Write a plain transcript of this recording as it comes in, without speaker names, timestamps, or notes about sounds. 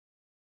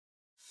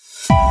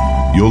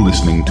You're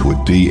listening to a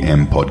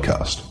DM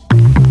podcast.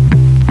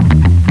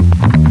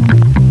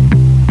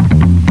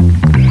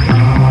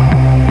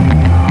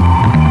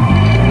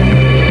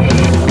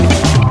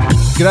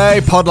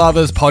 G'day, pod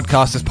lovers,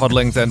 podcasters,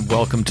 podlings, and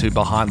welcome to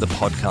Behind the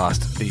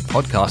Podcast, the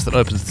podcast that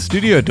opens the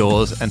studio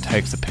doors and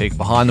takes a peek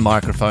behind the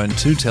microphone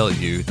to tell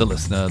you, the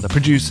listener, the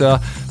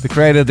producer, the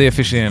creator, the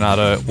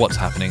aficionado, what's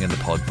happening in the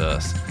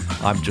podverse.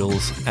 I'm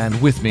Jules,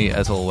 and with me,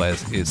 as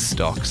always, is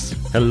Stocks.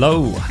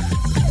 Hello.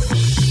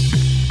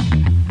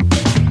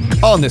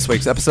 On this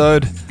week's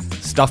episode,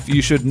 Stuff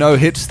You Should Know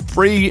hits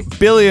 3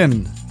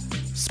 billion.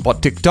 Spot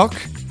TikTok.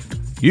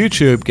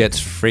 YouTube gets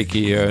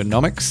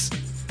freakionomics.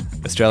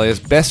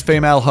 Australia's best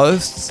female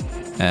hosts,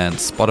 and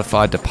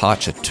Spotify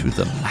departure to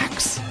the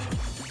max.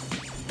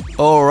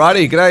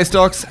 Alrighty, g'day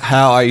Stocks,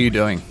 how are you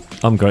doing?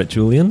 I'm great,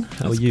 Julian.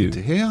 How are you? Good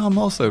to hear. I'm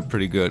also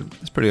pretty good.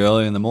 It's pretty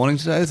early in the morning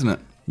today, isn't it?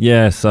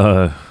 Yeah,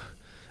 so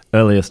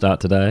earlier start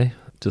today,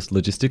 just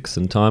logistics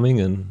and timing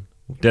and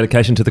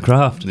dedication to the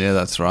craft. Yeah,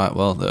 that's right.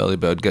 Well, the early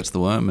bird gets the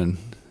worm, and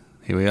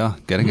here we are,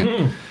 getting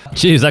it.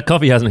 Jeez, that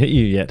coffee hasn't hit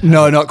you yet.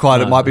 No, not quite.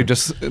 It might be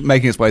just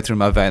making its way through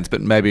my veins,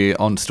 but maybe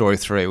on story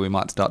 3 we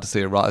might start to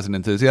see a rise in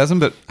enthusiasm.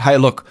 But hey,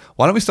 look,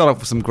 why don't we start off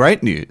with some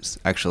great news,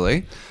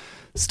 actually.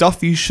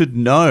 Stuff You Should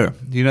Know.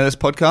 Do you know this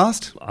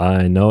podcast?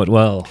 I know it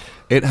well.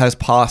 It has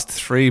passed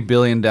 3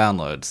 billion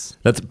downloads.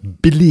 That's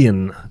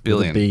billion.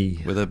 Billion. With a B.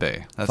 With a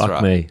B. That's Fuck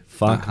right.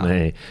 Fuck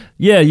me.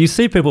 Yeah, you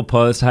see people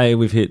post, hey,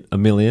 we've hit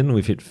 1 million,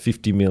 we've hit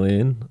 50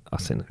 million. I've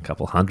seen a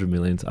couple 100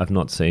 millions. I've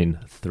not seen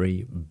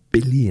 3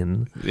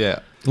 billion. Yeah.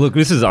 Look,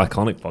 this is an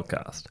iconic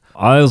podcast.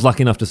 I was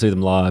lucky enough to see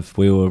them live.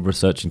 We were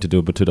researching to do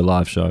a Batuta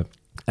live show,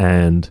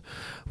 and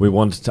we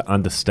wanted to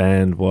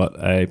understand what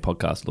a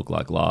podcast looked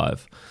like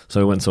live.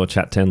 So we went and saw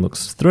Chat 10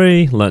 Looks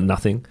 3, learned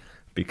nothing,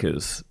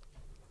 because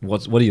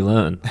what do you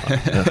learn?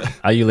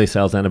 Are you Lee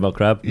Sales Annabelle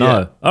Crabb? No.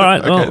 Yeah. All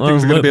right. Okay,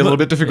 things are going to be a little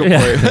bit difficult for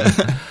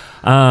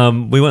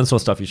you. We went and saw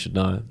Stuff You Should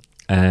Know,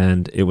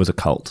 and it was a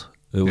cult.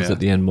 It was at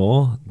the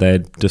Enmore.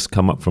 They'd just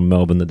come up from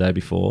Melbourne the day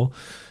before.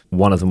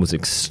 One of them was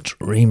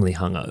extremely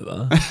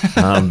hungover,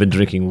 been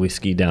drinking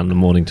whiskey down the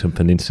Mornington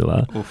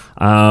Peninsula.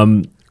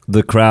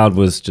 The crowd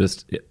was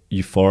just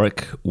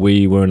euphoric.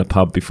 We were in a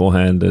pub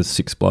beforehand. There's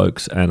 6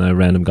 blokes, and a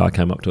random guy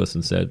came up to us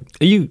and said,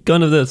 "Are you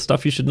going to the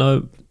Stuff You Should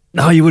Know?"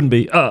 No, you wouldn't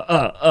be.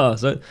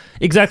 So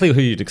exactly who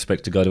you'd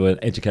expect to go to an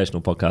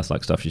educational podcast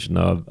like Stuff You Should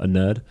Know, a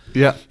nerd.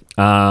 Yeah.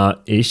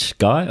 Ish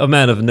guy, a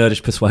man of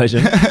nerdish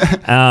persuasion.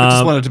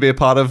 Just wanted to be a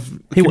part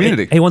of the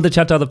community. He wanted to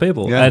chat to other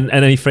people. Yeah. And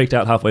then he freaked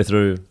out halfway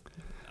through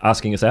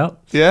asking us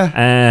out. Yeah.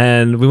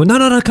 And we went,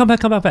 no, come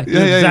back.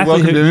 Yeah,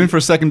 welcome him in for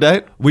a second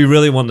date. We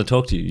really wanted to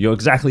talk to you. You're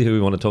exactly who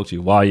we want to talk to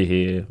you. Why are you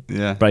here?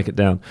 Yeah. Break it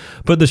down.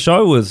 But the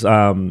show was,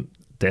 dare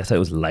I say it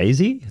was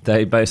lazy.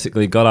 They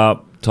basically got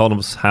up, told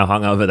us how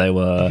hungover they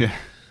were,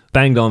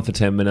 banged on for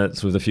 10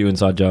 minutes with a few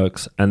inside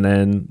jokes, and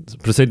then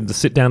proceeded to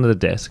sit down at a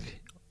desk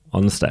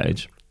on the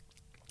stage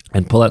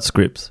and pull out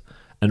scripts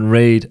and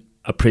read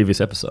a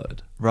previous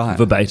episode. Right.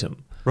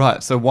 Verbatim.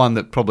 Right. So one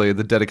that probably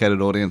the dedicated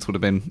audience would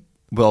have been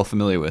well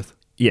familiar with.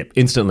 Yep,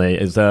 instantly.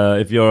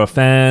 If you're a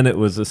fan, it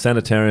was a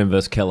Sanitarium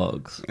versus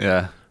Kellogg's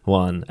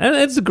one. And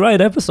it's a great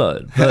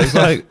episode. But it's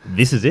like,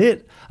 this is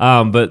it.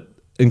 But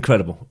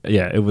incredible.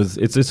 Yeah,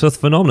 it's a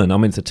phenomenon. I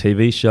mean, it's a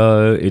TV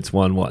show. It's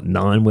won,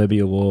 9 Webby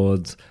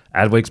Awards,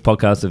 Adweek's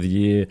Podcast of the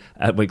Year,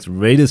 Adweek's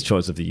Reader's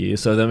Choice of the Year.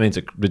 So that means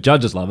the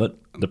judges love it.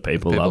 The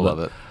people love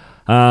it.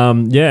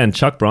 And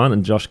Chuck Bryant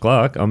and Josh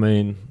Clark, I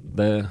mean,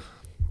 they're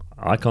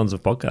icons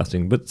of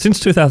podcasting. But since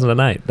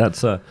 2008,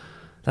 that's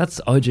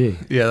OG.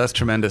 Yeah, that's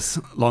tremendous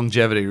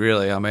longevity,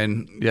 really. I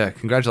mean,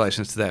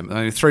 congratulations to them.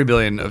 I mean, 3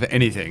 billion of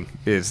anything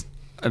is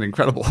an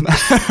incredible amount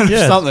of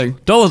something.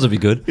 Dollars would be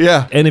good.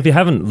 Yeah. And if you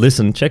haven't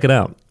listened, check it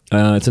out.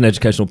 It's an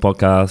educational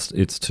podcast.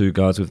 It's 2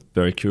 guys with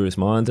very curious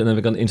minds, and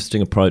they've got an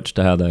interesting approach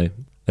to how they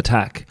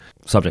attack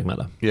subject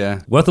matter.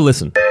 Yeah. Worth a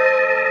listen.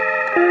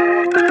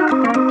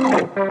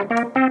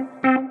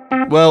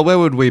 Well, where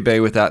would we be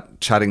without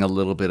chatting a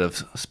little bit of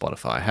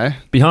Spotify, hey?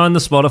 Behind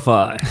the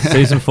Spotify,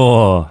 Season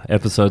 4,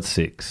 Episode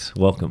 6.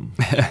 Welcome.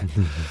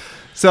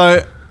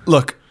 So,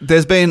 look,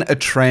 there's been a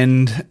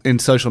trend in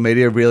social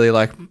media, really,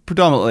 like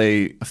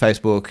predominantly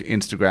Facebook,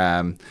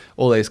 Instagram,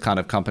 all these kind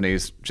of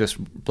companies just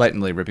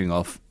blatantly ripping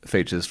off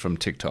features from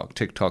TikTok.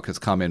 TikTok has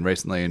come in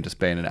recently and just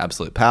been an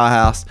absolute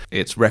powerhouse.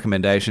 Its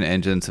recommendation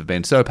engines have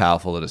been so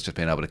powerful that it's just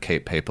been able to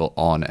keep people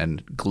on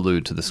and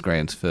glued to the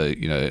screens for,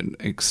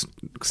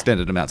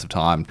 extended amounts of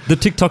time. The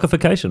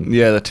TikTokification.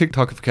 Yeah, the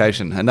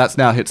TikTokification. And that's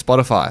now hit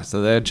Spotify.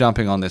 So they're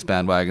jumping on this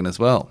bandwagon as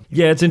well.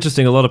 Yeah, it's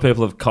interesting. A lot of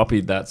people have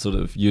copied that sort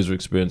of user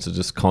experience of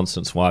just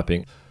constant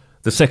swiping.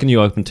 The second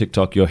you open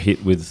TikTok, you're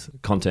hit with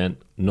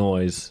content,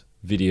 noise,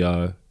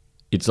 video.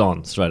 It's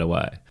on straight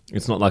away.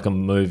 It's not like a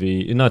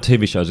movie.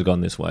 TV shows have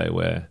gone this way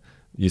where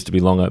used to be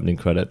long opening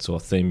credits or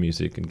theme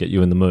music and get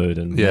you in the mood,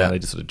 and now they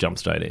just sort of jump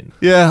straight in.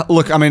 Yeah,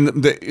 look, I mean,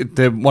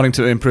 they're wanting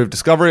to improve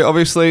discovery,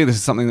 obviously. This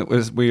is something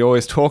that we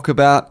always talk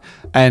about,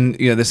 and,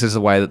 this is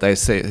a way that they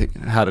see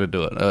how to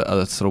do it,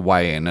 a sort of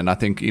way in. And I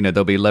think,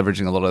 they'll be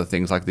leveraging a lot of the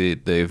things like the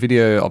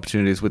video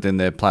opportunities within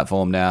their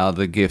platform now,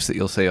 the GIFs that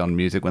you'll see on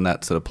music when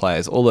that sort of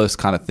plays, all those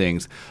kind of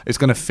things. It's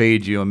going to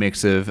feed you a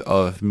mix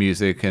of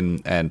music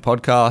and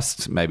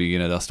podcasts. Maybe,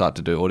 they'll start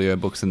to do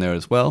audiobooks in there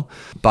as well.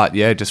 But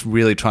yeah, just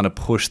really trying to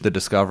push the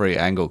discovery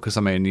angle, because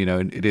I mean,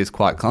 it is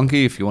quite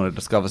clunky. If you want to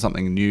discover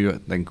something new, I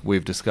think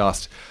we've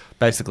discussed,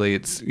 basically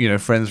it's,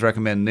 friends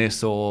recommend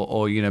this,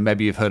 or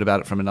maybe you've heard about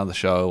it from another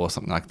show or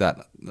something like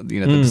that.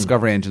 The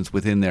discovery engines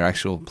within their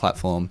actual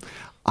platform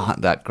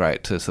aren't that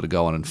great to sort of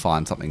go on and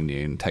find something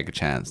new and take a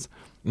chance.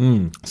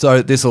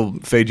 So this will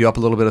feed you up a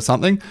little bit of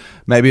something.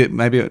 Maybe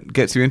it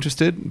gets you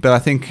interested, but I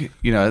think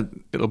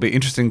it'll be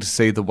interesting to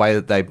see the way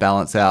that they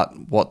balance out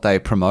what they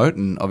promote.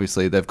 And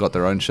obviously they've got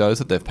their own shows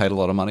that they've paid a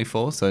lot of money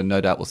for, so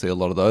no doubt we'll see a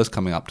lot of those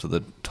coming up to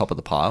the top of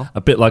the pile.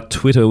 A bit like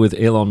Twitter with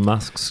Elon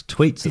Musk's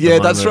tweets. Yeah,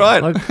 that's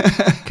right.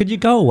 Like, could you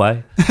go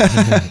away?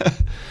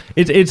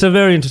 It's a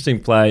very interesting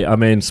play. I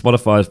mean,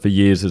 Spotify for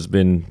years has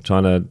been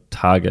trying to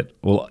target,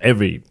 well,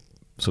 every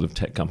sort of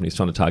tech companies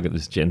trying to target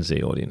this Gen Z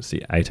audience,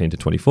 the 18 to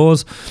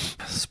 24s.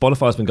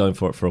 Spotify's been going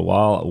for it for a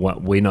while.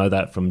 We know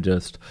that from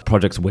just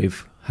projects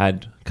we've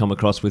had come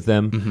across with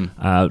them,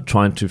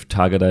 trying to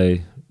target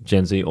a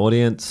Gen Z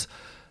audience.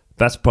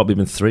 That's probably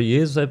been 3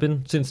 years.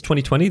 Since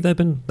 2020.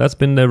 That's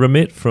been their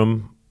remit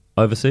from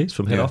overseas,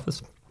 from head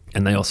office.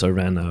 And they also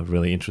ran a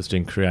really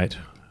interesting creator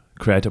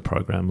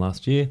program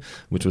last year,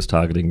 which was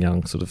targeting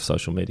young sort of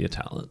social media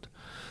talent.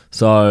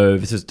 So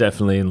this is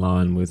definitely in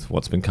line with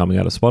what's been coming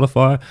out of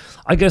Spotify.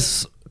 I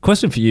guess,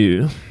 question for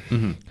you,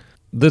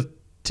 the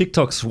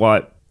TikTok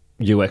swipe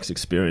UX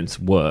experience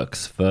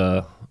works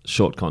for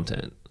short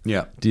content.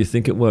 Yeah. Do you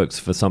think it works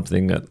for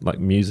something that, like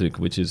music,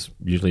 which is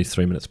usually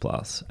 3 minutes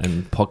plus,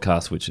 and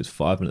podcast, which is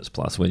 5 minutes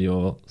plus, when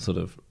you're sort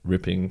of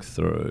ripping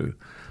through,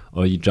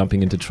 or are you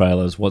jumping into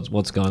trailers?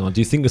 What's going on? Do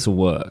you think this will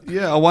work?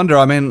 Yeah, I wonder.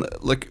 I mean,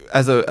 like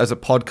as a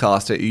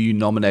podcaster, are you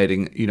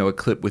nominating, a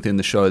clip within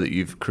the show that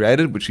you've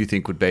created, which you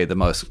think would be the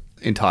most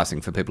enticing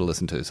for people to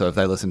listen to? So if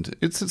they listen to,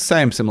 it's the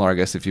similar, I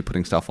guess, if you're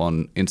putting stuff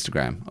on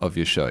Instagram of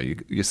your show,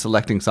 you're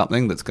selecting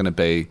something that's going to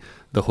be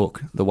the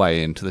hook, the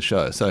way into the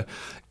show. So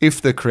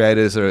if the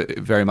creators are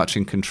very much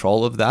in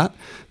control of that,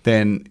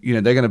 then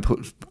they're going to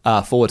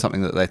put forward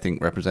something that they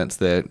think represents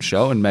their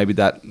show, and maybe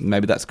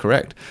that's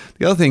correct.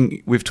 The other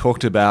thing we've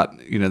talked about,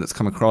 that's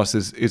come across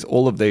is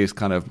all of these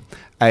kind of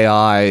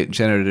AI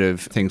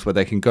generative things where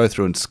they can go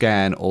through and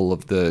scan all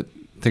of the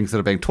things that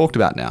are being talked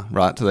about now,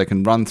 right? So they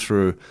can run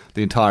through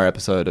the entire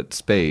episode at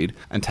speed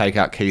and take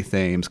out key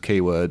themes,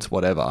 keywords,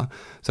 whatever.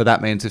 So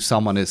that means if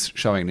someone is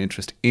showing an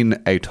interest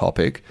in a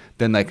topic,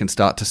 then they can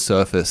start to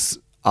surface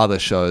other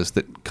shows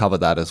that cover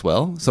that as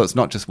well. So it's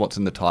not just what's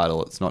in the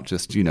title. It's not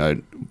just,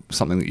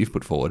 something that you've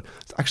put forward.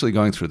 It's actually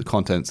going through the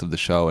contents of the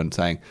show and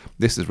saying,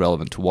 this is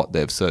relevant to what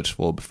they've searched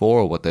for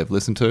before or what they've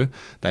listened to.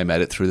 They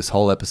made it through this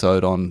whole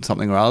episode on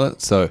something or other.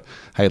 So,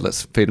 hey,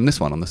 let's feed them this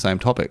one on the same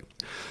topic.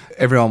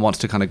 Everyone wants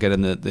to kind of get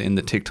in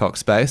the TikTok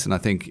space, and I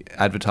think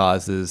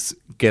advertisers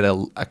get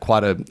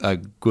quite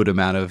a good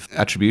amount of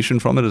attribution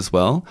from it as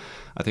well.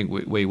 I think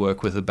we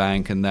work with a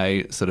bank, and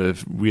they sort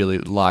of really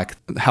like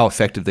how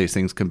effective these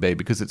things can be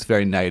because it's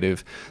very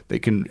native. They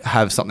can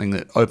have something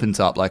that opens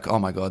up like, oh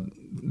my God,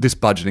 this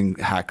budgeting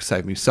hack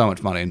saved me so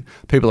much money, and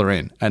people are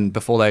in. And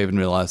before they even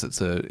realize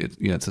it's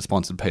a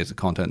sponsored piece of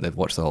content, they've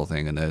watched the whole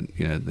thing and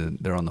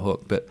they're on the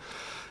hook. But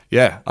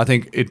yeah, I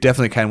think it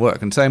definitely can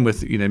work. And same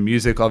with,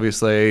 music,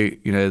 obviously.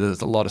 There's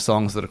a lot of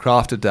songs that are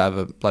crafted to have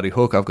a bloody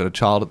hook. I've got a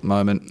child at the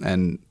moment,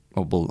 and I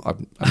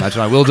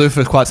imagine I will do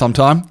for quite some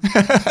time.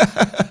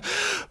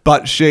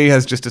 But she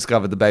has just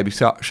discovered the Baby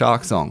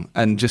Shark song.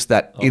 And just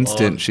that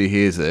instant she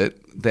hears it,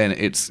 then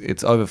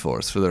it's over for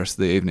us for the rest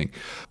of the evening.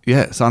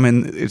 Yeah, so I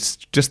mean, it's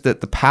just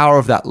that the power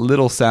of that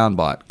little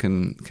soundbite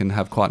can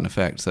have quite an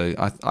effect. So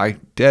I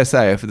dare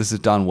say if this is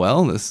done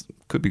well, this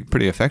could be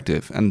pretty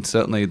effective, and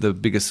certainly the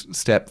biggest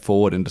step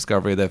forward in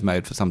discovery they've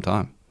made for some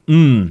time.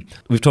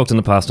 We've talked in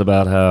the past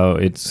about how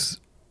it's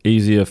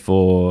easier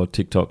for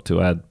TikTok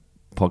to add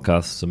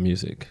podcasts and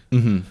music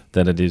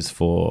than it is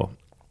for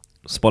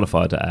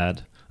Spotify to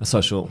add a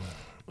social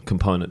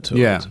component to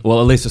it. Well,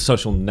 at least a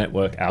social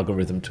network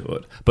algorithm to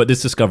it. But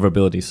this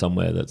discoverability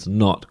somewhere that's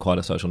not quite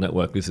a social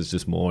network. This is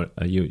just more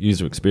a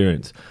user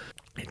experience.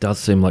 It does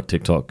seem like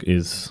TikTok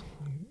is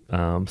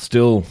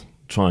still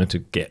trying to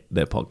get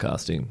their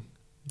podcasting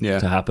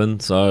to happen.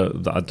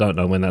 So I don't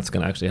know when that's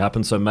going to actually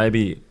happen. So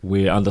maybe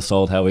we're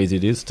undersold how easy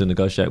it is to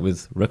negotiate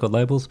with record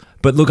labels.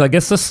 But look, I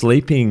guess the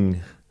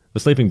sleeping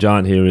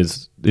giant here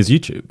is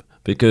YouTube,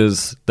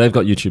 because they've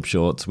got YouTube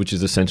Shorts, which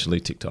is essentially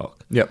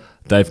TikTok. Yep.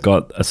 They've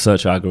got a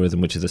search algorithm,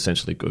 which is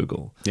essentially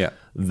Google. Yeah.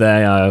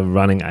 They are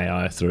running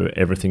AI through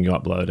everything you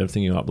upload.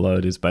 Everything you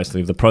upload is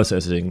basically the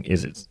processing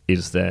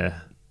is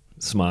their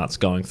smarts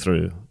going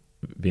through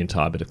the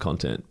entire bit of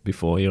content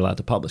before you're allowed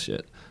to publish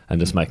it. and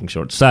just making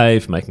sure it's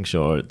safe, making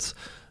sure it's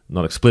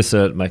not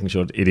explicit, making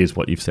sure it is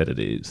what you've said it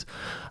is.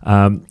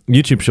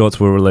 YouTube Shorts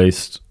were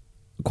released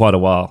quite a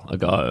while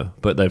ago,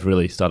 but they've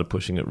really started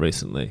pushing it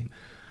recently.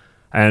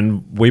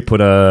 And we put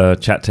a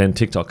Chat 10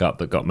 TikTok up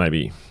that got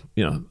maybe,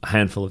 a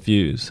handful of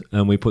views,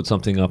 and we put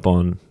something up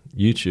on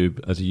YouTube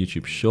as a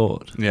YouTube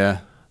Short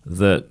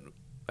that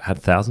had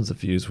thousands of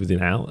views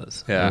within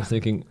hours. Yeah. I was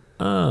thinking,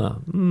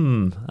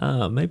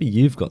 maybe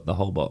you've got the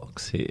whole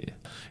box here.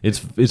 It's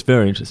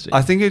very interesting.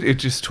 I think it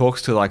just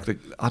talks to like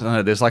I don't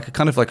know, there's like a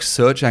kind of like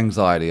search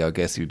anxiety, I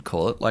guess you'd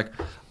call it. Like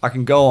I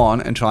can go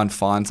on and try and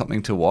find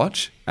something to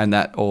watch and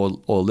that or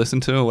listen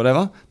to or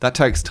whatever. That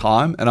takes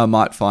time, and I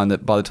might find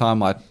that by the time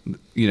my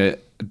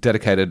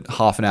dedicated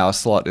half an hour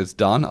slot is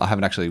done, I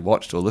haven't actually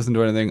watched or listened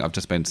to anything. I've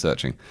just been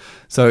searching.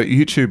 So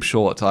YouTube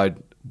Shorts I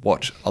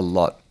watch a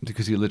lot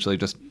because you literally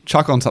just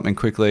chuck on something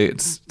quickly.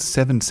 It's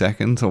 7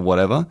 seconds or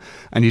whatever,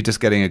 and you're just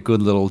getting a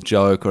good little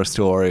joke or a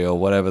story or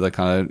whatever the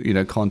kind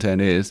of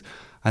content is.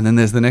 And then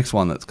there's the next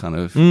one that's kind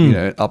of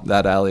up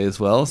that alley as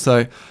well.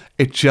 So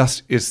it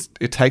just is.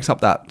 It takes up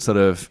that sort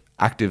of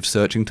active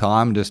searching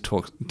time, just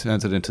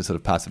turns it into sort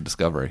of passive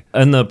discovery.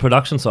 And the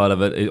production side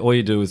of it, all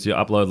you do is you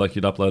upload like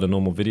you'd upload a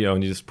normal video,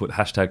 and you just put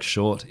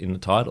 #short in the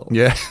title.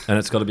 Yeah, and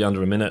it's got to be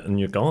under a minute, and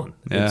you're gone.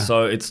 Yeah. And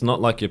so it's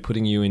not like you're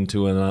putting you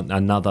into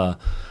another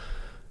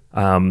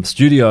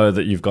studio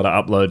that you've got to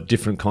upload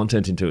different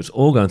content into. It's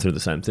all going through the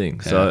same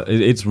thing. So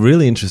it's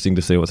really interesting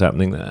to see what's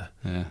happening there.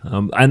 Yeah.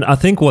 And I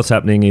think what's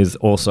happening is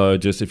also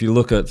just if you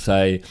look at,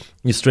 say,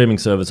 your streaming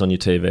service on your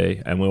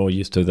TV, and we're all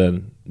used to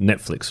the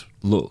Netflix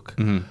look.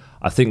 Mm-hmm.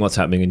 I think what's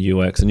happening in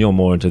UX, and you're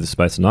more into the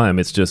space than I am,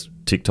 it's just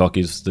TikTok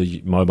is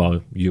the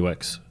mobile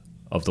UX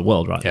of the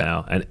world right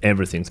now, and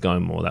everything's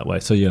going more that way.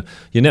 So your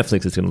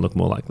Netflix is going to look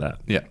more like that.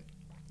 Yeah.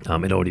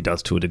 It already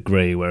does to a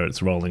degree where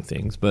it's rolling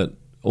things, but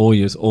all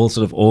your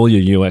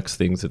UX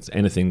things, it's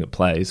anything that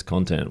plays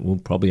content will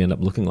probably end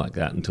up looking like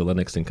that until the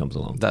next thing comes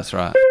along. That's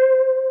right.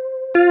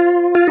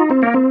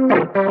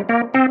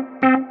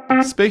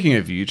 Speaking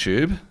of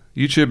YouTube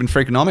and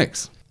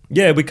Freakonomics.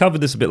 Yeah, we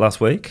covered this a bit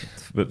last week,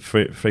 but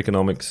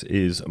Freakonomics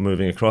is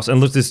moving across. And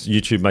look, this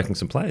YouTube making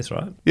some plays,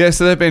 right? Yeah,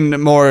 so they've been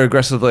more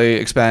aggressively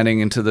expanding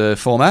into the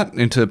format,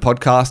 into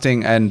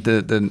podcasting, and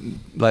the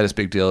latest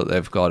big deal that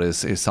they've got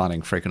is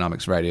signing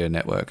Freakonomics Radio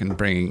Network and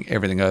bringing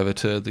everything over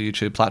to the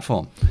YouTube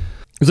platform.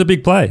 It's a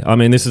big play. I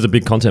mean, this is a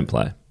big content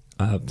play.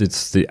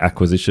 It's the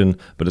acquisition,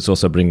 but it's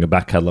also bringing a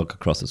back catalogue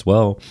across as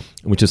well,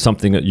 which is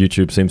something that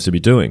YouTube seems to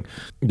be doing.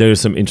 There are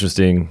some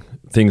interesting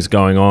things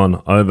going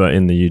on over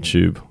in the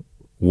YouTube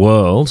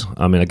world.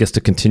 I mean, I guess to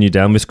continue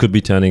down, this could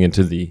be turning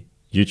into the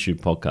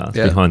YouTube podcast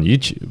behind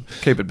YouTube.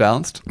 Keep it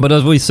balanced. But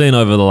as we've seen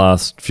over the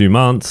last few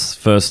months,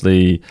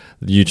 firstly,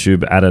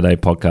 YouTube added a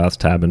podcast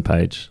tab and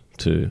page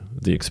to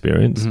the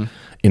experience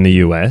in the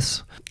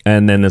US.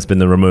 And then there's been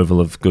the removal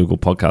of Google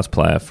Podcast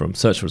Player from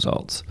search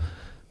results.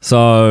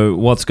 So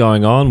what's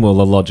going on? Well,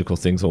 the logical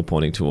thing's all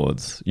pointing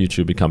towards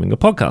YouTube becoming a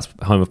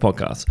podcast, home of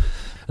podcasts.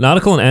 An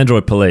article on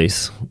Android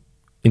Police,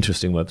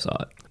 interesting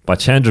website, by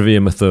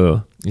Chandravir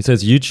Mathur. He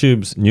says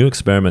YouTube's new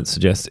experiment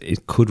suggests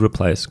it could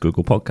replace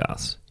Google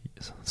Podcasts.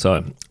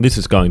 So this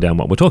is going down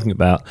what we're talking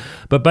about.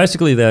 But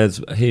basically they've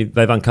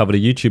uncovered a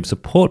YouTube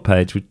support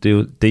page which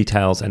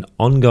details an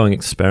ongoing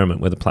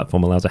experiment where the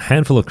platform allows a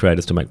handful of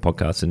creators to make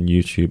podcasts in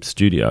YouTube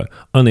Studio,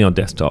 only on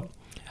desktop,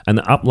 and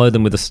upload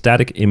them with a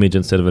static image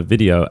instead of a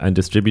video and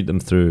distribute them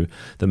through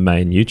the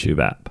main YouTube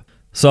app.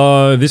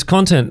 So this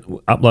content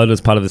uploaded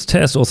as part of this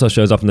test also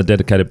shows up in the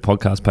dedicated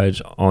podcast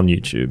page on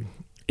YouTube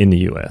in the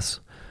US.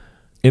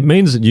 It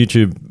means that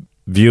YouTube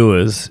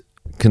viewers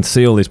can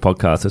see all these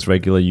podcasts as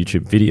regular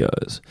YouTube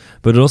videos,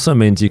 but it also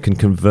means you can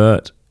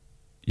convert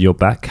your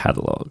back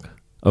catalogue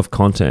of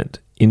content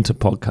into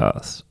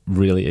podcasts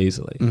really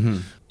easily. Mm-hmm.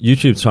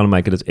 YouTube's trying to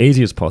make it as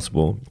easy as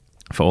possible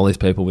for all these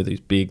people with these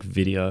big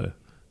video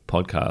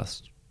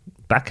podcast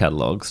back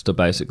catalogues to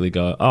basically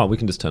go, we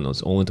can just turn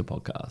those all into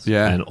podcasts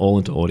and all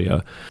into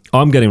audio.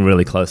 I'm getting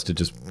really close to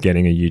just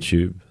getting a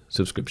YouTube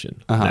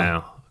subscription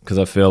now because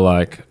I feel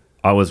like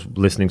I was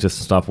listening to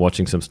some stuff,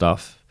 watching some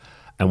stuff,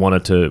 and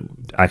wanted to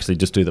actually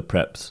just do the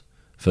preps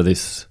for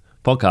this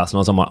podcast. And I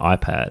was on my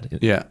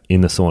iPad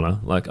in the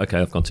sauna. Like, okay,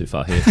 I've gone too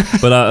far here.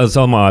 But I was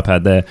on my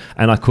iPad there,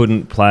 and I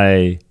couldn't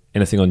play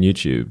anything on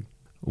YouTube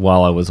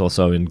while I was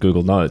also in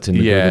Google Notes in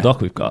the Google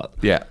Doc we've got.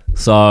 Yeah.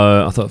 So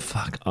I thought,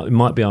 fuck, I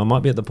might be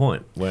at the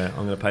point where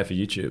I'm going to pay for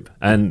YouTube.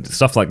 And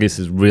stuff like this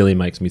really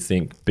makes me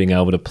think being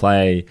able to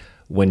play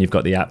when you've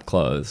got the app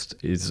closed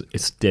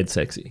it's dead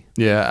sexy.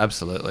 Yeah,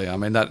 absolutely. I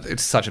mean,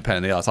 it's such a pain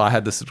in the ass. I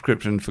had the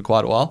subscription for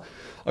quite a while.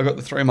 I got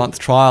the 3-month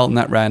trial and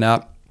that ran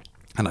out,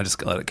 and I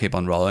just let it keep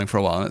on rolling for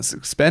a while. And it's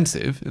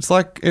expensive. It's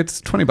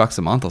 $20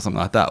 a month or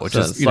something like that, which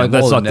is that's like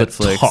Netflix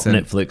the top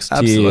Netflix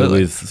tier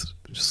with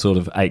sort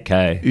of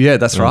 8K. Yeah,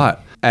 that's right.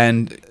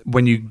 And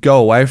when you go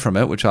away from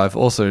it, which I've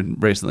also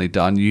recently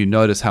done, you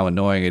notice how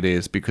annoying it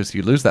is because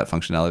you lose that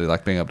functionality,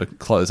 like being able to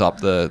close up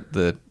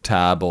the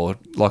tab or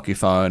lock your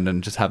phone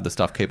and just have the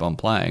stuff keep on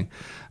playing.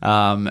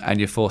 And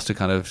you're forced to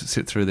kind of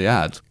sit through the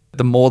ads.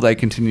 The more they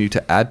continue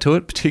to add to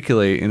it,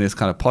 particularly in this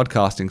kind of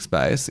podcasting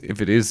space,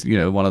 if it is,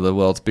 one of the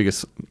world's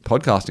biggest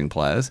podcasting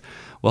players,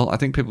 well, I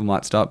think people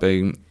might start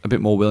being a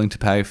bit more willing to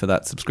pay for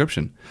that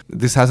subscription.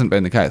 This hasn't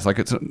been the case. Like,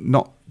 it's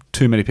not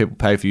too many people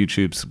pay for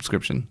YouTube's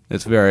subscription.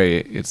 It's one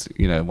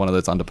of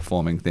those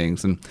underperforming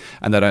things, and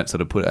they don't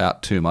sort of put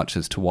out too much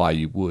as to why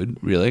you would,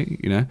 really,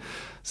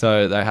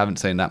 So they haven't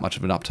seen that much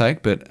of an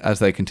uptake, but as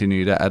they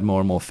continue to add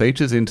more and more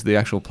features into the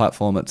actual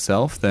platform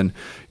itself, then,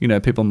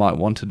 people might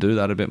want to do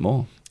that a bit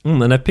more.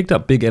 And they've picked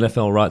up big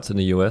NFL rights in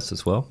the US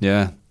as well.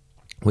 Yeah.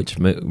 Which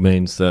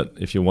means that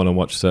if you want to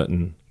watch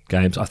certain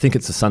games, I think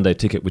it's a Sunday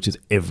ticket, which is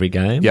every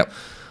game. Yep.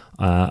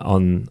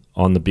 On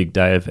the big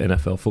day of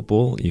NFL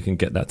football, you can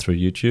get that through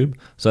YouTube.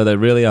 So they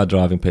really are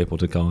driving people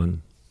to go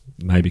and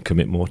maybe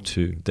commit more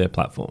to their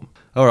platform.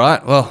 All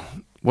right. Well,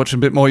 watch a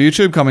bit more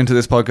YouTube coming to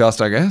this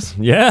podcast, I guess.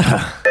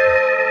 Yeah.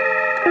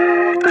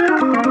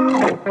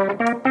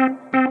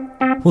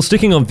 Well,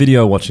 sticking on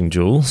video watching,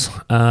 Jules,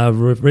 a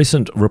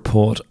recent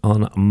report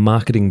on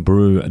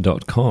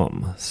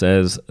marketingbrew.com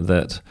says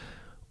that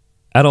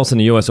adults in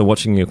the US are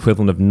watching the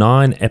equivalent of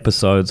 9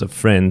 episodes of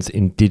Friends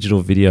in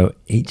digital video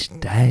each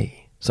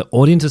day. So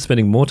audiences are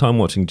spending more time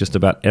watching just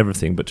about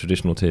everything but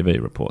traditional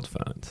TV, reports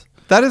phones.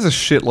 That is a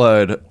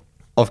shitload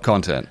of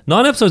content.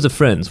 9 episodes of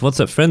Friends. What's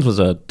that? Friends was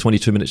a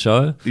 22-minute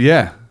show?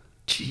 Yeah.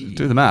 Jeez.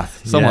 Do the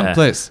math. Someone,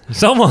 please.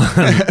 Someone.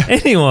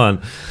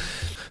 Anyone.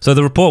 So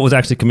the report was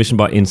actually commissioned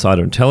by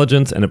Insider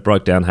Intelligence, and it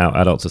broke down how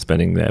adults are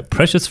spending their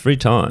precious free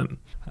time.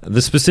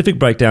 The specific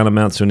breakdown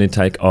amounts to an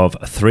intake of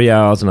 3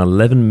 hours and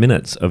 11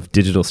 minutes of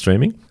digital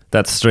streaming.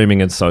 That's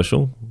streaming and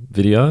social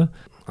video.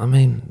 I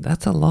mean,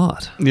 that's a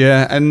lot.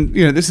 Yeah, and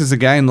this is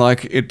again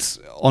like it's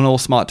on all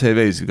smart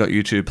TVs. You've got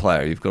YouTube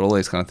Player, you've got all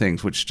these kind of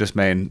things, which just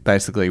mean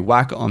basically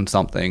whack on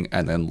something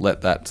and then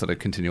let that sort of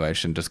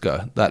continuation just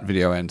go. That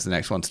video ends, the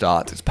next one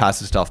starts. It's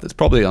passive stuff that's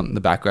probably on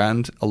the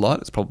background a lot.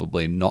 It's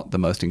probably not the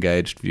most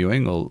engaged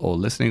viewing or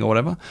listening or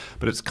whatever,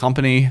 but it's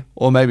company,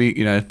 or maybe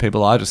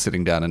people are just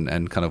sitting down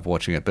and kind of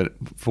watching it. But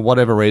for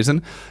whatever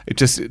reason,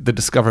 the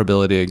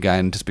discoverability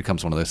again just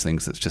becomes one of those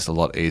things that's just a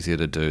lot easier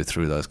to do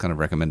through those kind of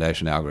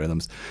recommendation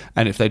algorithms.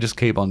 And if they just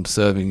keep on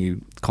serving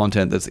you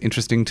content that's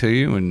interesting to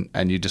you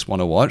and you just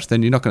want to watch,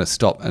 then you're not going to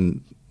stop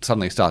and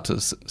suddenly start to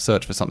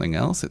search for something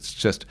else. It's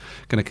just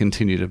going to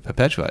continue to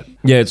perpetuate.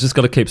 Yeah, it's just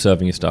got to keep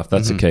serving you stuff.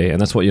 That's the key.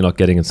 And that's what you're not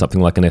getting in something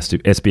like an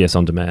SBS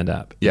On Demand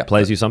app. Yeah. It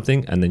plays you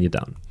something and then you're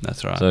done.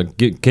 That's right. So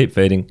keep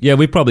feeding. Yeah,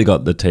 we probably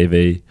got the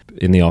TV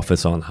in the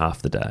office on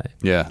half the day.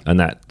 Yeah. And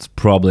that's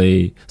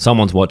probably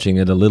someone's watching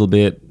it a little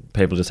bit.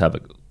 People just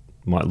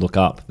might look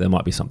up. There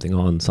might be something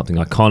on, something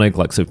iconic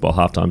like Super Bowl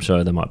halftime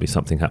show. There might be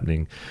something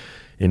happening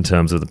in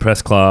terms of the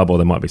press club, or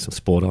there might be some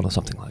sport on or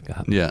something like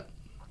that. Yeah.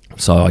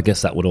 So I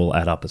guess that would all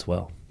add up as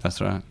well. That's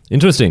right.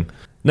 Interesting.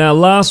 Now,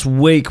 last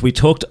week we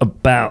talked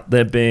about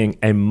there being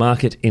a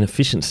market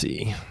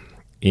inefficiency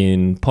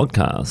in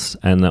podcasts,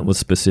 and that was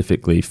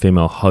specifically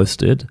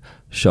female-hosted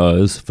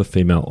shows for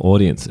female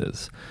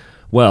audiences.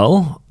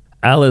 Well,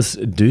 Alice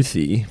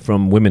Duthie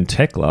from Women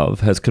Tech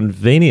Love has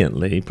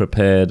conveniently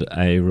prepared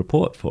a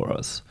report for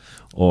us,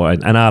 or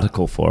an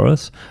article for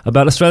us,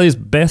 about Australia's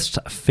best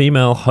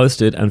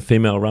female-hosted and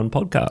female-run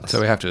podcasts.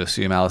 So we have to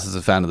assume Alice is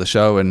a fan of the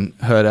show and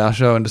heard our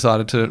show and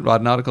decided to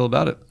write an article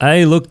about it.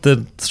 Hey, look,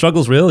 the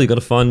struggle's real. You've got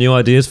to find new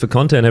ideas for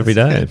content every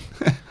day.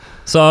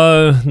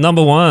 So,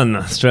 number 1,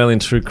 Australian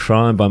True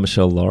Crime by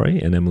Michelle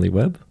Laurie and Emily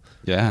Webb.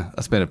 Yeah,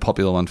 that's been a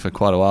popular one for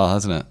quite a while,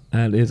 hasn't it?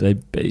 That is a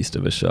beast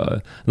of a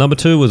show. Number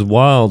 2 was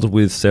Wild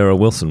with Sarah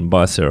Wilson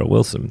by Sarah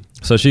Wilson.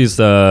 So she's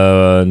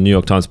the New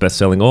York Times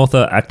bestselling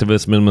author,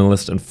 activist,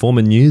 minimalist, and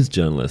former news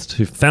journalist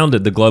who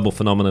founded the global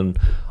phenomenon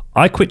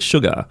I Quit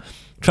Sugar.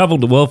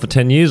 Travelled the world for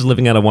 10 years,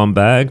 living out of one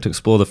bag to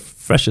explore the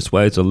freshest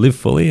ways to live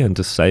fully and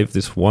to save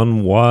this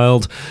one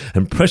wild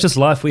and precious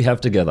life we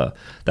have together.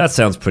 That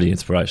sounds pretty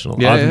inspirational.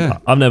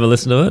 I've never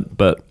listened to it,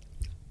 but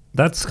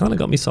that's kind of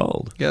got me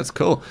sold. Yeah, it's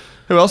cool.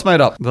 Who else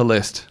made up the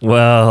list?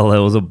 Well,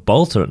 there was a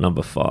bolter at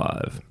number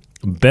 5.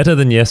 Better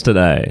Than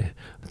Yesterday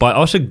by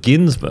Osher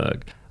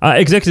Ginsberg.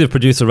 Executive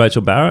producer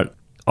Rachel Barrett.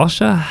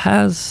 Osher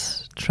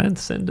has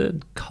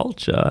transcended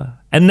culture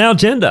and now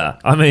gender.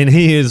 I mean,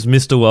 he is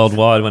Mr.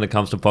 Worldwide when it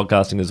comes to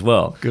podcasting as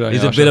well.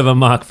 He's a bit of a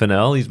Mark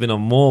Fennell. He's been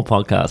on more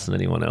podcasts than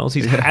anyone else.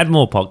 He's had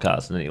more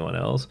podcasts than anyone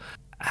else.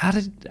 How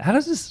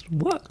does this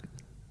work?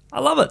 I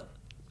love it.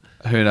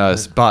 Who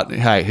knows? But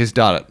hey, he's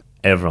done it.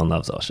 Everyone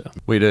loves Osher.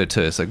 We do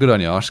too. So good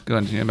on you, Osh. Good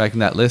on you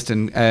making that list.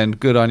 And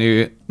good on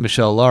you,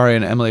 Michelle Laurie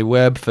and Emily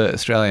Webb, for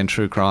Australian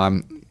True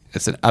Crime.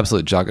 It's an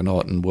absolute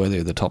juggernaut and worthy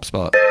of the top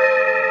spot.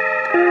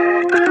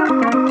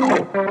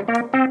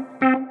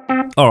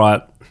 All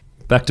right.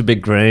 Back to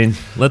Big Green.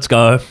 Let's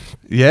go.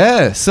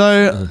 Yeah.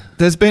 So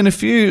there's been a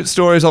few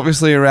stories,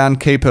 obviously, around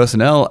key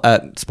personnel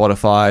at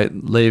Spotify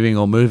leaving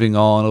or moving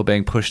on or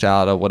being pushed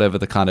out or whatever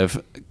the kind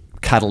of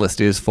catalyst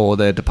is for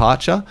their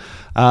departure.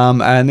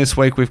 And this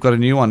week we've got a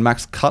new one.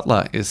 Max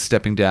Cutler is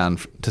stepping down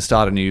to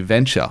start a new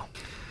venture.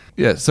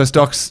 Yeah, so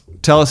Stocks,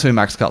 tell us who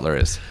Max Cutler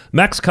is.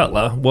 Max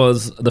Cutler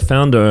was the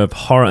founder of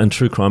horror and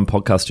true crime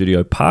podcast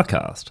studio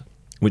Parcast.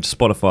 which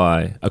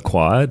Spotify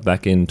acquired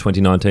back in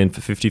 2019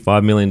 for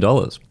 $55 million.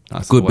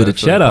 Nice good bit of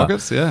cheddar.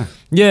 Pockets, yeah.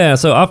 Yeah,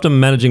 so after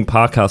managing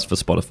Parcast for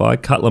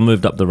Spotify, Cutler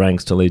moved up the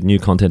ranks to lead new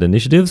content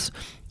initiatives,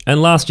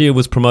 and last year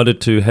was promoted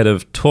to head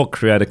of Talk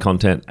Creator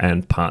Content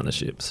and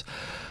Partnerships.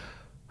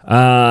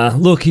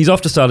 Look, he's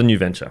off to start a new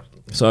venture.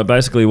 So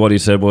basically what he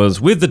said was,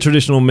 with the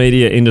traditional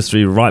media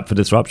industry ripe for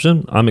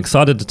disruption, I'm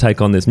excited to take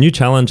on this new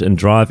challenge and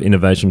drive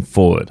innovation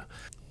forward.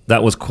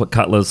 That was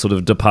Cutler's sort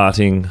of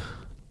departing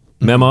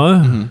memo.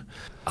 Mm-hmm.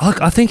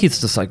 I think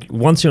it's just like,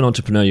 once you're an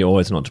entrepreneur, you're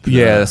always an entrepreneur.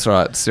 Yeah, that's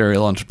right.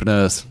 Serial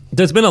entrepreneurs.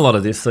 There's been a lot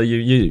of this. So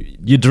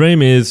your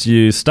dream is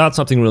you start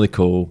something really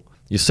cool,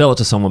 you sell it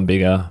to someone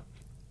bigger,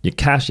 you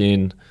cash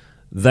in,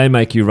 they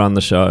make you run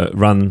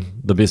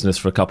the business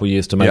for a couple of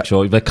years to make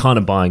sure they're kind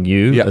of buying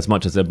you as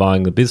much as they're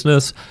buying the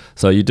business.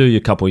 So you do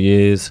your couple of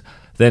years,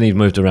 then he's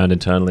moved around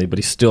internally, but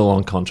he's still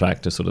on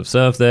contract to sort of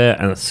serve there.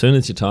 And as soon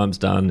as your time's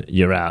done,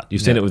 you're out.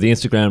 You've seen it with the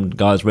Instagram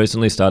guys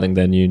recently starting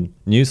their new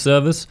news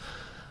service.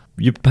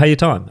 You pay your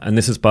time. And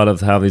this is part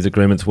of how these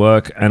agreements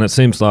work. And it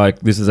seems like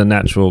this is a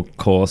natural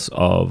course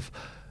of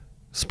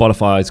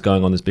Spotify's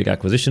going on this big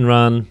acquisition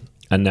run,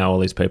 and now all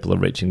these people are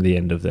reaching the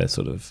end of their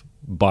sort of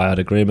buyout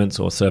agreements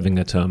or serving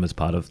a term as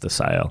part of the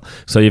sale.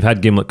 So you've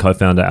had Gimlet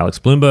co-founder Alex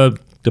Bloomberg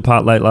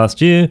depart late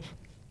last year,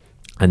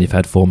 and you've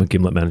had former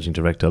Gimlet managing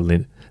director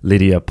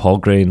Lydia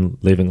Polgreen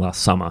leaving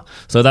last summer.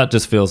 So that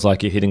just feels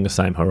like you're hitting the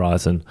same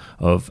horizon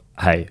of,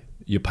 hey,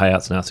 your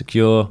payout's now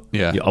secure,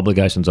 your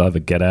obligation's over,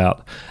 get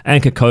out.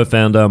 Anchor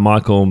co-founder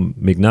Michael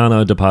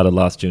Mignano departed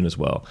last June as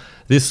well.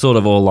 This sort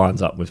of all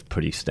lines up with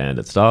pretty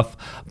standard stuff.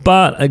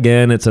 But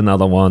again, it's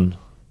another one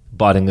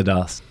biting the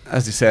dust.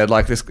 As you said,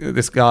 like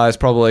this guy's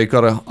probably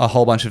got a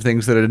whole bunch of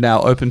things that are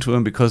now open to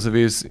him because of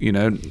his,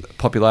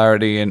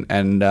 popularity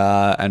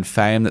and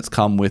fame that's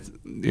come with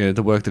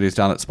the work that he's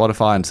done at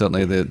Spotify, and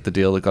certainly the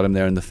deal that got him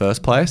there in the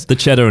first place. The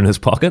cheddar in his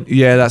pocket.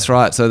 Yeah, that's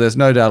right. So there's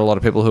no doubt a lot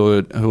of people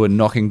who are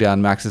knocking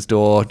down Max's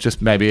door,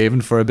 just maybe even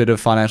for a bit of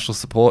financial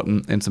support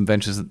in some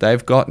ventures that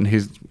they've got, and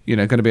he's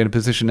going to be in a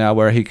position now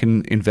where he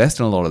can invest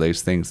in a lot of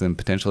these things and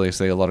potentially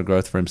see a lot of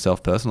growth for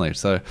himself personally.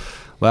 So,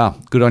 wow,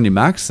 good on you,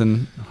 Max,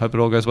 and hope it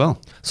all goes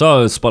well.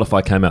 So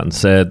Spotify came out and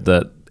said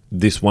that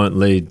this won't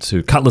lead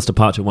to Cutler's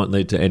departure, won't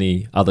lead to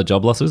any other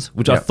job losses,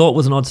 which I thought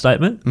was an odd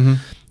statement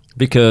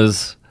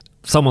because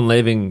someone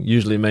leaving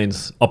usually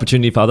means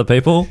opportunity for other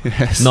people,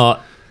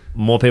 not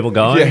more people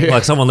going.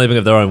 Like someone leaving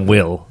of their own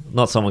will,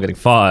 not someone getting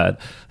fired.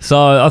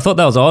 So I thought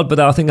that was odd, but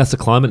I think that's the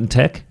climate in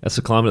tech. That's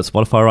the climate at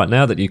Spotify right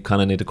now, that you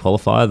kind of need to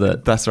qualify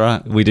that. That's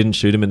right. We didn't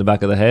shoot him in the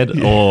back of the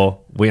head, or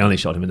we only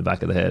shot him in the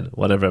back of the head,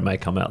 whatever it may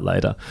come out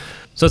later.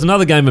 So it's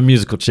another game of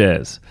musical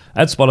chairs.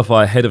 At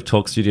Spotify, head of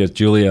Talk Studios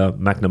Julia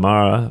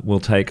McNamara will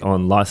take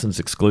on licensed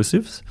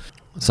exclusives.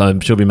 So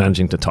she'll be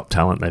managing the top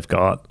talent they've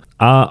got.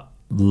 The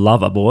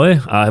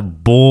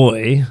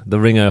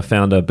Ringer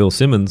founder Bill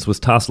Simmons was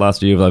tasked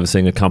last year with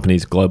overseeing a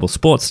company's global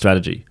sports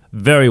strategy.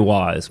 Very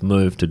wise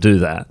move to do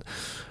that.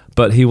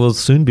 But he will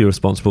soon be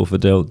responsible for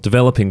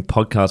developing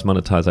podcast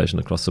monetization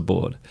across the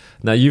board.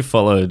 Now, you've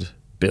followed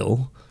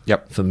Bill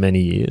for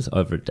many years,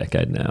 over a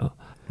decade now.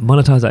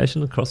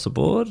 Monetization across the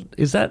board,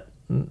 is that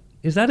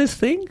his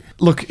thing?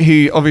 Look,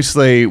 he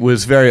obviously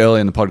was very early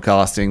in the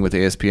podcasting with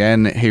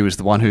ESPN. He was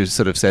the one who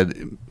sort of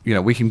said,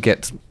 we can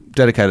get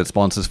dedicated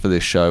sponsors for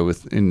this show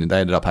they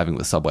ended up having it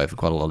with Subway for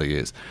quite a lot of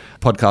years.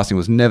 Podcasting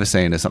was never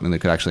seen as something that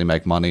could actually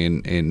make money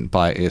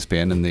by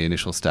ESPN in the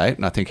initial state,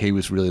 and I think he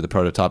was really the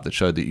prototype that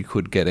showed that you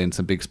could get in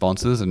some big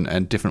sponsors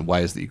and different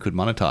ways that you could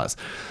monetize.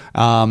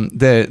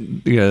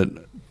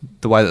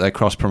 The way that they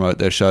cross-promote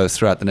their shows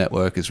throughout the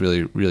network is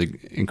really, really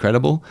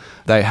incredible.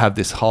 They have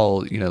this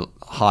whole,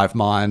 hive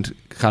mind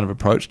kind of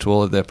approach to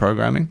all of their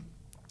programming,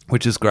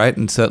 which is great,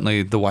 and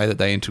certainly the way that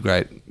they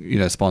integrate,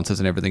 sponsors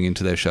and everything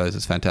into their shows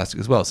is fantastic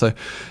as well. So,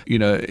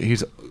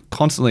 he's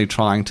constantly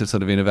trying to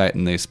sort of innovate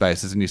in these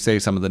spaces, and you see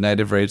some of the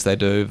native reads they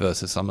do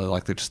versus some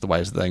of just the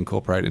ways that they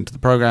incorporate into the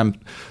program,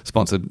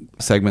 sponsored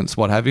segments,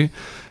 what have you.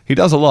 He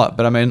does a lot,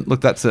 but I mean,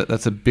 look, that's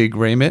a big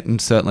remit, and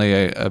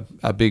certainly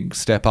a big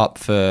step up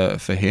for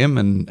him.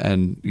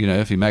 And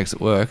if he makes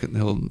it work,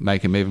 he'll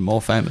make him even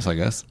more famous, I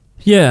guess.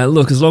 Yeah,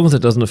 look, as long as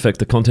it doesn't affect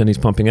the content he's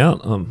pumping out,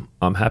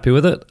 I'm happy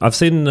with it. I've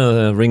seen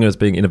Ringer as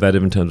being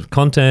innovative in terms of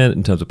content,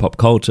 in terms of pop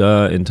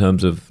culture, in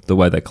terms of the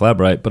way they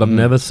collaborate, but I've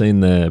never seen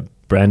their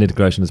brand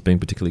integration as being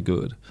particularly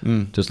good,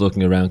 just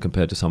looking around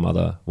compared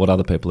to what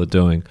other people are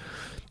doing.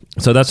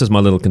 So that's just my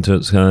little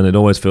concern. It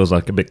always feels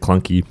like a bit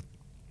clunky,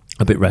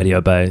 a bit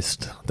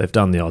radio-based. They've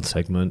done the odd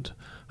segment.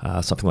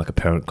 Something like a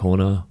Parent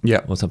Corner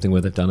or something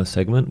where they've done a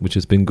segment, which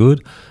has been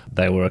good.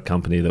 They were a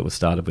company that was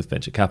started with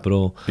venture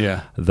capital.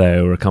 Yeah.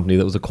 They were a company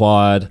that was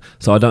acquired.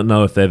 So I don't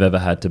know if they've ever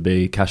had to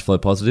be cash flow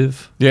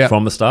positive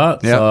from the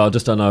start. Yeah. So I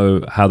just don't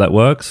know how that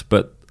works.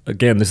 But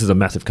again, this is a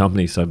massive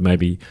company, so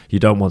maybe you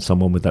don't want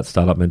someone with that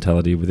startup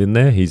mentality within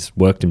there. He's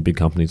worked in big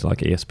companies like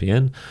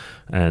ESPN,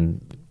 and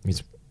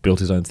he's built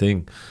his own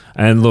thing.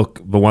 And look,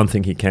 the one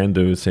thing he can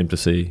do is seem to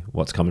see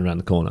what's coming around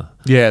the corner.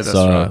 Yeah, that's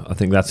right. I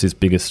think that's his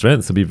biggest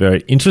strength. It'll be very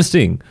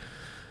interesting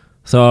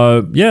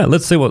So, yeah,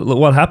 let's see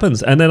what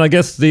happens. And then I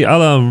guess the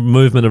other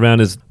movement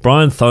around is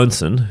Brian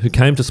Thoneson, who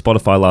came to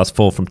Spotify last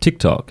fall from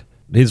TikTok.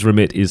 His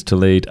remit is to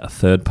lead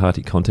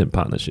third-party content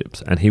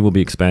partnerships, and he will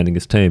be expanding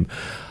his team.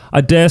 I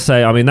dare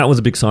say, I mean, that was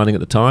a big signing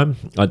at the time.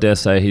 I dare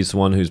say he's the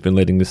one who's been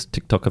leading this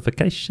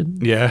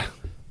TikTokification. Yeah.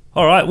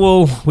 All right,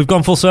 well, we've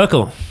gone full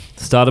circle.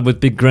 Started with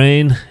Big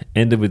Green,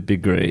 ended with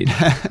Big Greed.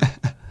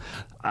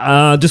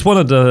 Just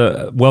wanted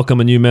to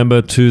welcome a new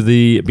member to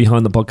the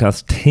Behind the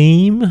Podcast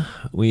team.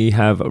 We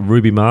have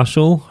Ruby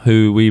Marshall,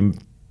 who we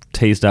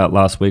teased out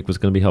last week was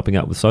going to be helping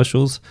out with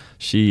socials.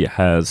 She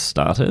has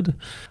started.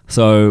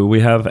 So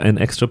we have an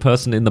extra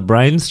person in the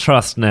Brains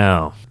Trust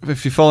now.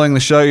 If you're following the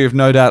show, you've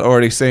no doubt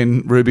already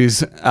seen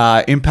Ruby's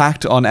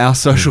impact on our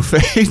social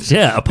feeds.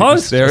 Yeah, a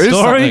post, a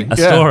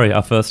story,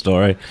 our first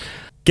story.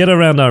 Get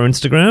around our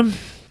Instagram.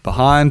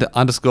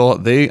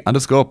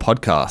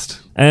 Behind_the_podcast.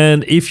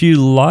 And if you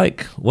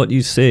like what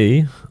you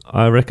see,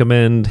 I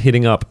recommend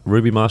hitting up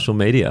Ruby Marshall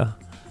Media,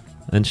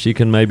 and she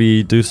can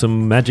maybe do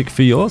some magic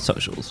for your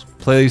socials.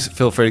 Please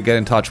feel free to get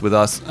in touch with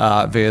us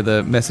via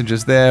the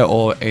messages there,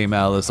 or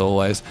email as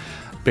always,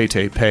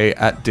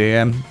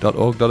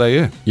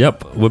 btp@dm.org.au.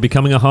 Yep, we're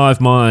becoming a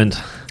hive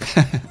mind.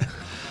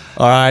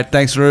 All right,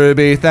 thanks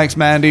Ruby, thanks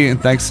Mandy,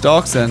 and thanks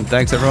Stocks, and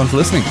thanks everyone for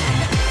listening.